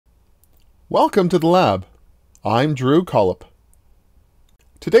Welcome to the lab. I'm Drew Collop.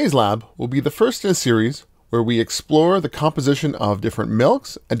 Today's lab will be the first in a series where we explore the composition of different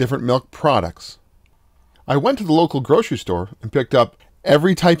milks and different milk products. I went to the local grocery store and picked up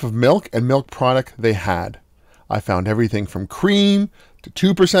every type of milk and milk product they had. I found everything from cream to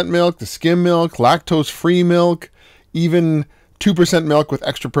 2% milk to skim milk, lactose-free milk, even 2% milk with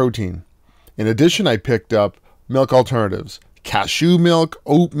extra protein. In addition, I picked up milk alternatives. Cashew milk,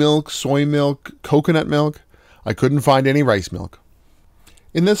 oat milk, soy milk, coconut milk. I couldn't find any rice milk.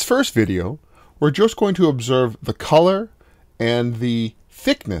 In this first video, we're just going to observe the color and the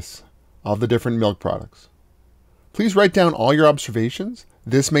thickness of the different milk products. Please write down all your observations.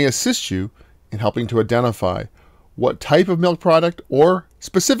 This may assist you in helping to identify what type of milk product or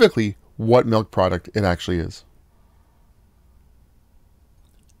specifically what milk product it actually is.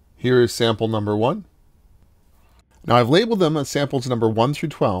 Here is sample number 1. Now I've labeled them as samples number 1 through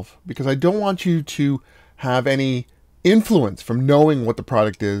 12 because I don't want you to have any influence from knowing what the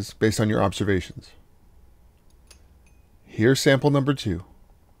product is based on your observations. Here's sample number 2.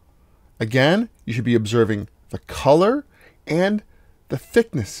 Again, you should be observing the color and the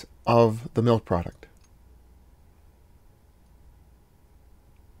thickness of the milk product.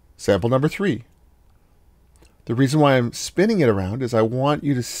 Sample number 3. The reason why I'm spinning it around is I want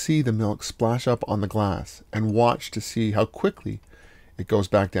you to see the milk splash up on the glass and watch to see how quickly it goes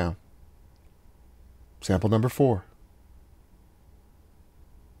back down. Sample number 4.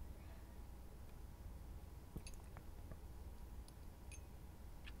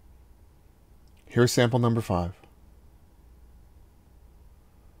 Here's sample number 5.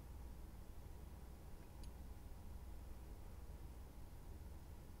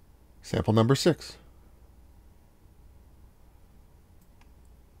 Sample number 6.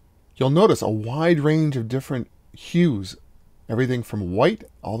 You'll notice a wide range of different hues, everything from white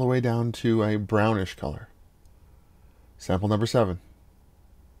all the way down to a brownish color. Sample number 7.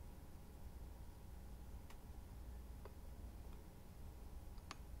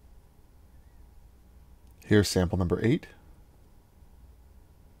 Here's sample number 8.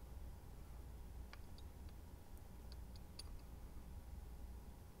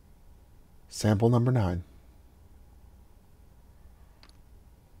 Sample number 9.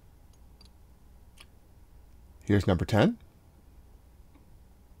 Here's number 10.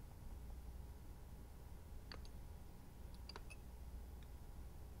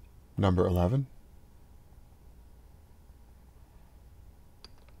 Number 11.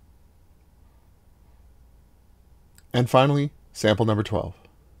 And finally, sample number 12.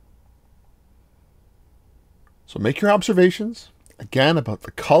 So make your observations, again, about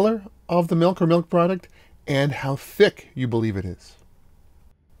the color of the milk or milk product and how thick you believe it is.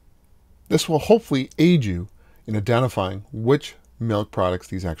 This will hopefully aid you in identifying which milk products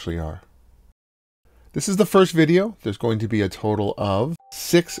these actually are. This is the first video. There's going to be a total of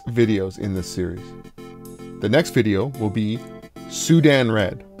 6 videos in this series. The next video will be Sudan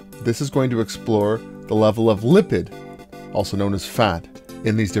Red. This is going to explore the level of lipid, also known as fat,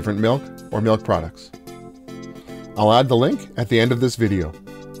 in these different milk or milk products. I'll add the link at the end of this video.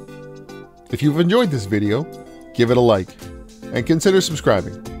 If you've enjoyed this video, give it a like and consider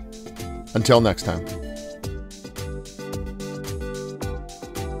subscribing. Until next time.